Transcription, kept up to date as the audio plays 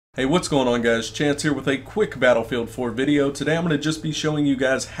Hey, what's going on guys? Chance here with a quick Battlefield 4 video. Today I'm going to just be showing you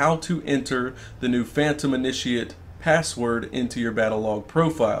guys how to enter the new Phantom Initiate password into your Battlelog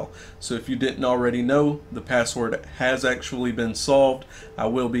profile. So if you didn't already know, the password has actually been solved. I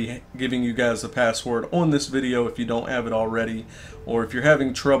will be giving you guys the password on this video if you don't have it already, or if you're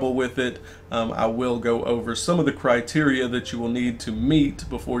having trouble with it, I will go over some of the criteria that you will need to meet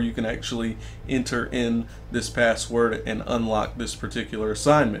before you can actually enter in this password and unlock this particular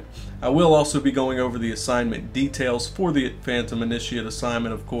assignment. I will also be going over the assignment details for the Phantom Initiate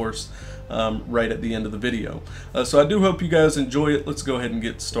assignment, of course, right at the end of the video. So I do hope you guys enjoy it. Let's go ahead and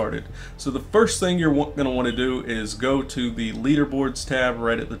get started. So the first thing you're going to want to do is go to the leaderboards tab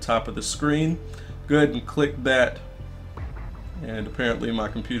right at the top of the screen. Go ahead and click that. And apparently my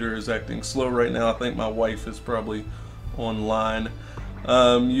computer is acting slow right now. I think my wife is probably online.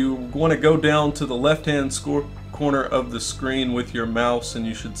 You want to go down to the left-hand corner of the screen with your mouse, and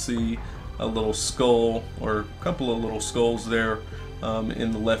you should see a little skull, or a couple of little skulls there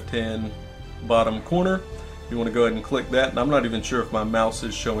in the left-hand bottom corner. You want to go ahead and click that, and I'm not even sure if my mouse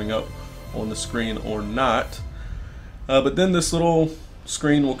is showing up on the screen or not. But then this little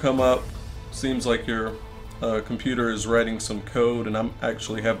screen will come up. Seems like your computer is writing some code, and I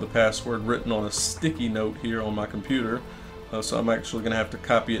actually have the password written on a sticky note here on my computer, so I'm actually going to have to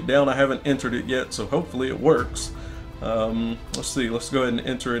copy it down. I haven't entered it yet, so hopefully it works. Let's see, let's go ahead and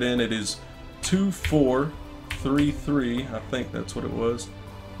enter it in. It is 2433, I think that's what it was.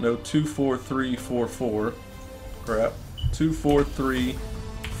 No, 24344. Crap.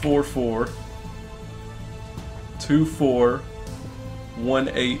 24344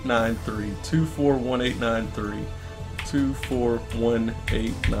 241893 241893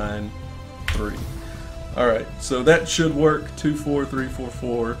 241893. Alright, so that should work.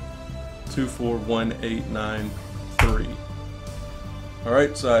 24344 241893.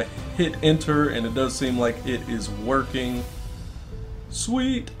 Alright, so I hit enter and it does seem like it is working.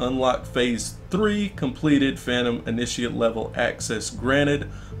 Sweet! Unlock phase 3 completed. Phantom Initiate level access granted.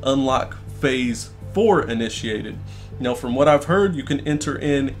 Unlock phase 4 initiated. Now from what I've heard, you can enter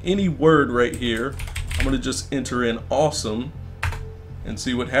in any word right here. I'm going to just enter in awesome and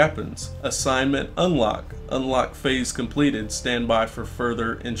see what happens. Assignment unlock. Unlock phase completed. Stand by for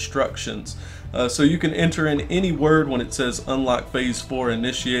further instructions. So you can enter in any word when it says unlock phase 4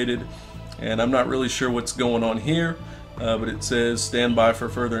 initiated, and I'm not really sure what's going on here. But it says stand by for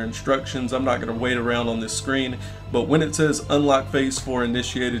further instructions. I'm not going to wait around on this screen, but when it says unlock phase 4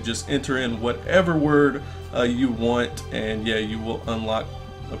 initiated, just enter in whatever word you want, and yeah, you will unlock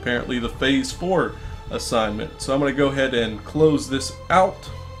apparently the phase 4 assignment. So I'm going to go ahead and close this out.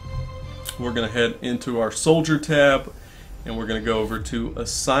 We're going to head into our soldier tab, and we're going to go over to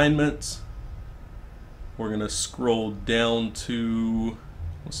assignments. We're going to scroll down to,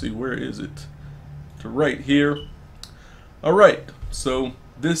 let's see, where is it? To right here. Alright, so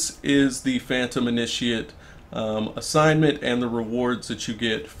this is the Phantom Initiate assignment and the rewards that you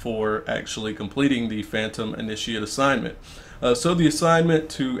get for actually completing the Phantom Initiate assignment. So the assignment,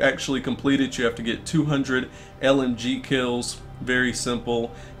 to actually complete it, you have to get 200 LMG kills. Very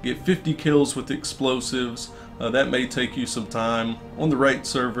simple. Get 50 kills with explosives. That may take you some time. On the right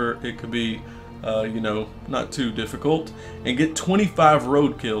server, it could be you know, not too difficult. And get 25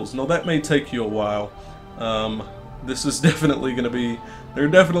 road kills. Now that may take you a while. This is definitely going to be, there are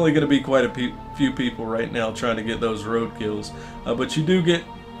definitely going to be quite a few people right now trying to get those road kills. But you do get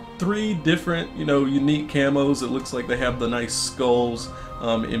 3 different, you know, unique camos. It looks like they have the nice skulls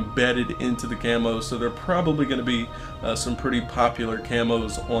embedded into the camos, so they're probably going to be some pretty popular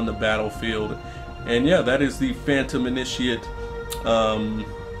camos on the battlefield. And yeah, that is the Phantom Initiate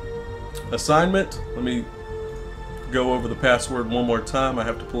assignment. Let me go over the password one more time. I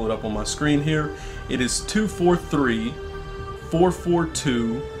have to pull it up on my screen here. It is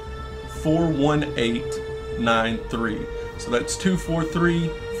 243-442-41893. So that's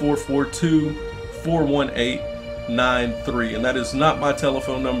 243-442-41893, and that is not my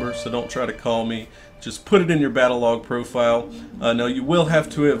telephone number, so don't try to call me. Just put it in your Battlelog profile. Now you will have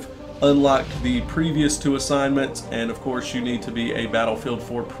to have unlocked the previous 2 assignments, and of course you need to be a Battlefield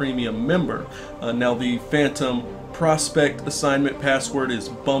 4 Premium member. Now the Phantom Prospect assignment password is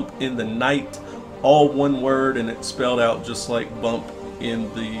bump in the night, all one word, and it's spelled out just like bump in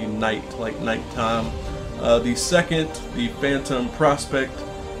the night, like nighttime. The second, the Phantom Prospect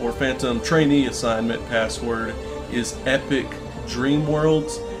or Phantom Trainee Assignment password is Epic Dream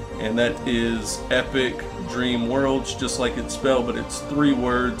Worlds, and that is Epic Dream Worlds, just like it's spelled, but it's 3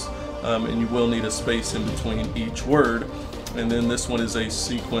 words, and you will need a space in between each word. and then this one is a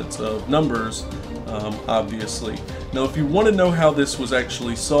sequence of numbers, obviously. Now if you want to know how this was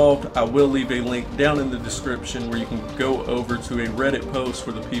actually solved, I will leave a link down in the description where you can go over to a Reddit post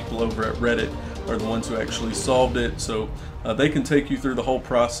where the people over at Reddit are the ones who actually solved it, so they can take you through the whole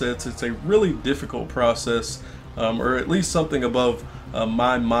process. It's a really difficult process, or at least something above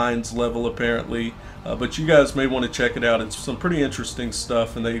my mind's level apparently, but you guys may want to check it out. It's some pretty interesting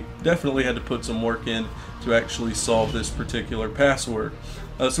stuff, and they definitely had to put some work in to actually solve this particular password.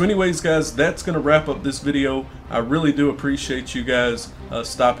 So anyways guys, that's going to wrap up this video. I really do appreciate you guys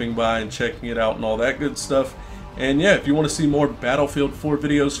stopping by and checking it out and all that good stuff. And yeah, if you want to see more Battlefield 4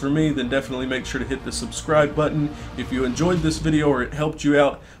 videos from me, then definitely make sure to hit the subscribe button. If you enjoyed this video or it helped you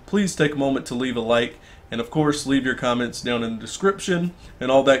out, please take a moment to leave a like. And of course, leave your comments down in the description and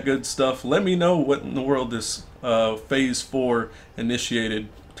all that good stuff. Let me know what in the world this Phase 4 initiated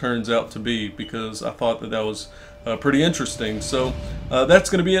turns out to be, because I thought that was pretty interesting. So that's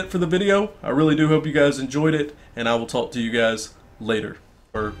going to be it for the video. I really do hope you guys enjoyed it, and I will talk to you guys later.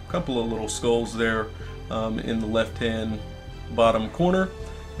 Or a couple of little skulls there in the left-hand bottom corner.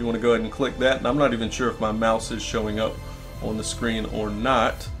 You want to go ahead and click that, and I'm not even sure if my mouse is showing up on the screen or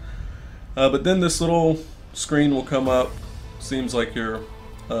not. But then this little screen will come up. Seems like your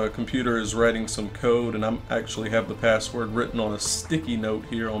computer is writing some code, and I actually have the password written on a sticky note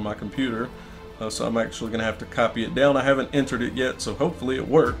here on my computer. So I'm actually going to have to copy it down. I haven't entered it yet, so hopefully it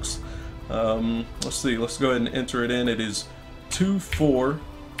works. Let's see. Let's go ahead and enter it in. It is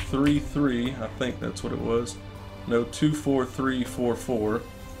 2433. I think that's what it was. No, 24344.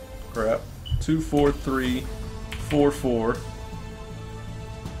 Crap. 24344.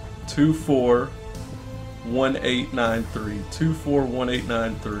 241893.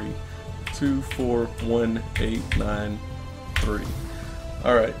 241893. 241893.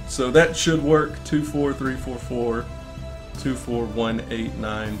 Alright, so that should work. 24344.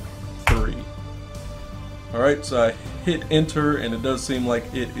 241893. Alright, so I hit enter and it does seem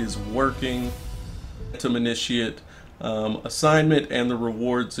like it is working. Phantom Initiate assignment and the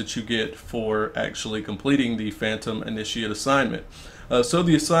rewards that you get for actually completing the Phantom Initiate assignment. So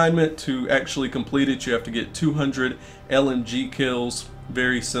the assignment, to actually complete it, you have to get 200 LMG kills.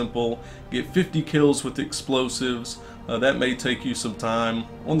 Very simple. Get 50 kills with explosives. That may take you some time.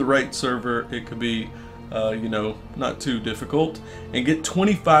 On the right server, it could be you know, not too difficult. And get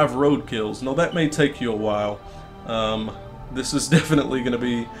 25 road kills. Now that may take you a while. This is definitely going to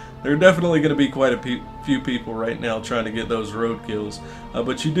be, there are definitely going to be quite a few people right now trying to get those road kills.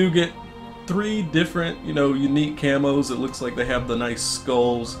 But you do get 3 different, you know, unique camos. It looks like they have the nice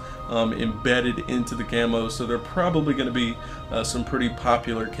skulls embedded into the camos, so they're probably going to be some pretty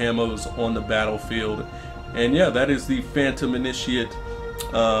popular camos on the battlefield. And yeah, that is the Phantom Initiate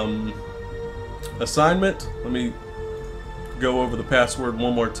assignment. Let me go over the password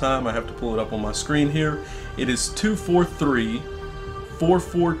one more time. I have to pull it up on my screen here. It is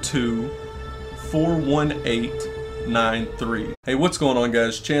 243-442-41893. Hey, what's going on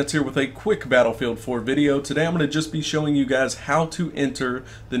guys? Chance here with a quick Battlefield 4 video. Today I'm going to just be showing you guys how to enter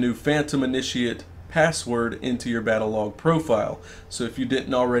the new Phantom Initiate password into your Battlelog profile. So if you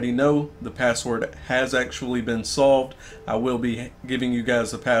didn't already know, the password has actually been solved. I will be giving you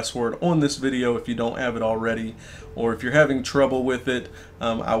guys the password on this video if you don't have it already, or if you're having trouble with it,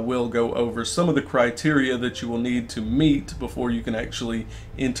 I will go over some of the criteria that you will need to meet before you can actually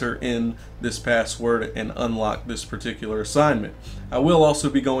enter in this password and unlock this particular assignment. I will also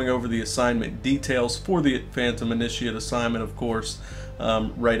be going over the assignment details for the Phantom Initiate assignment, of course,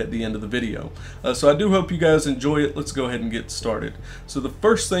 right at the end of the video. So I do hope you guys enjoy it. Let's go ahead and get started. So the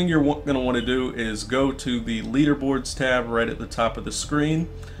first thing you're going to want to do is go to the leaderboards tab right at the top of the screen.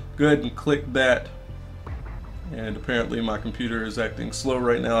 Go ahead and click that. And apparently my computer is acting slow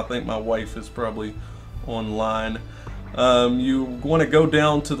right now. I think my wife is probably online. You want to go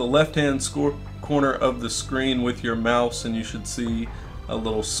down to the left-hand corner of the screen with your mouse, and you should see a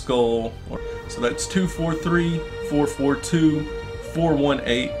little skull. So that's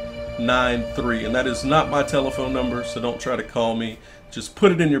 243-442-41893, and that is not my telephone number, so don't try to call me. Just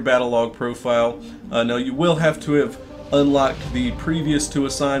put it in your Battlelog profile. Now you will have to have unlocked the previous 2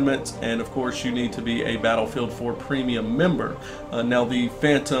 assignments, and of course you need to be a Battlefield 4 Premium member. Now the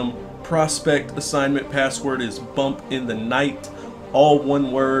Phantom Prospect assignment password is Bump in the Night, all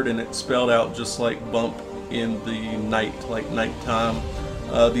one word, and it's spelled out just like bump in the night, like nighttime.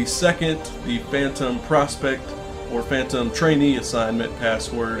 The second, the Phantom Prospect or Phantom Trainee Assignment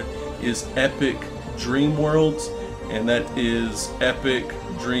password is Epic Dream Worlds, and that is Epic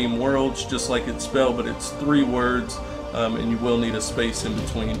Dream Worlds, just like it's spelled, but it's 3 words, and you will need a space in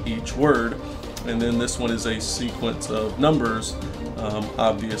between each word. and then this one is a sequence of numbers,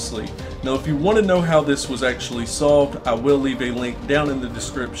 obviously. Now if you want to know how this was actually solved, I will leave a link down in the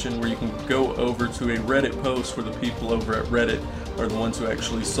description where you can go over to a Reddit post where the people over at Reddit are the ones who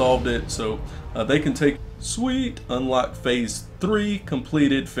actually solved it, so they can take sweet. Unlock phase 3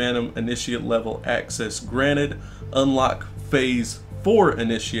 completed, Phantom initiate level access granted. Unlock phase 4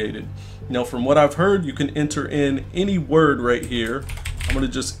 initiated. Now from what I've heard, you can enter in any word right here. I'm going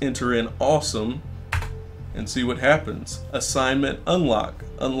to just enter in awesome and see what happens. Assignment unlock.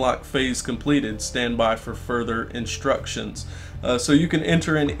 Unlock phase completed. Stand by for further instructions. So you can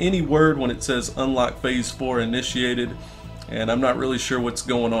enter in any word when it says unlock phase 4 initiated, and I'm not really sure what's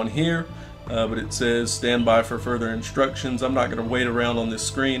going on here, but it says stand by for further instructions. I'm not going to wait around on this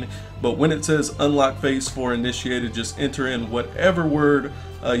screen, but when it says unlock phase 4 initiated, just enter in whatever word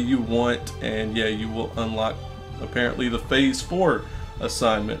you want, and yeah, you will unlock apparently the phase 4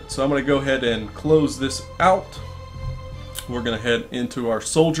 assignment. So I'm going to go ahead and close this out. We're going to head into our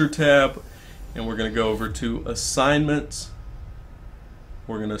soldier tab, and we're going to go over to assignments.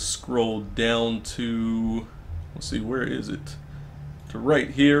 We're going to scroll down to, let's see, where is it? To right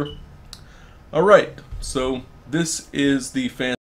here. Alright, so this is the Phantom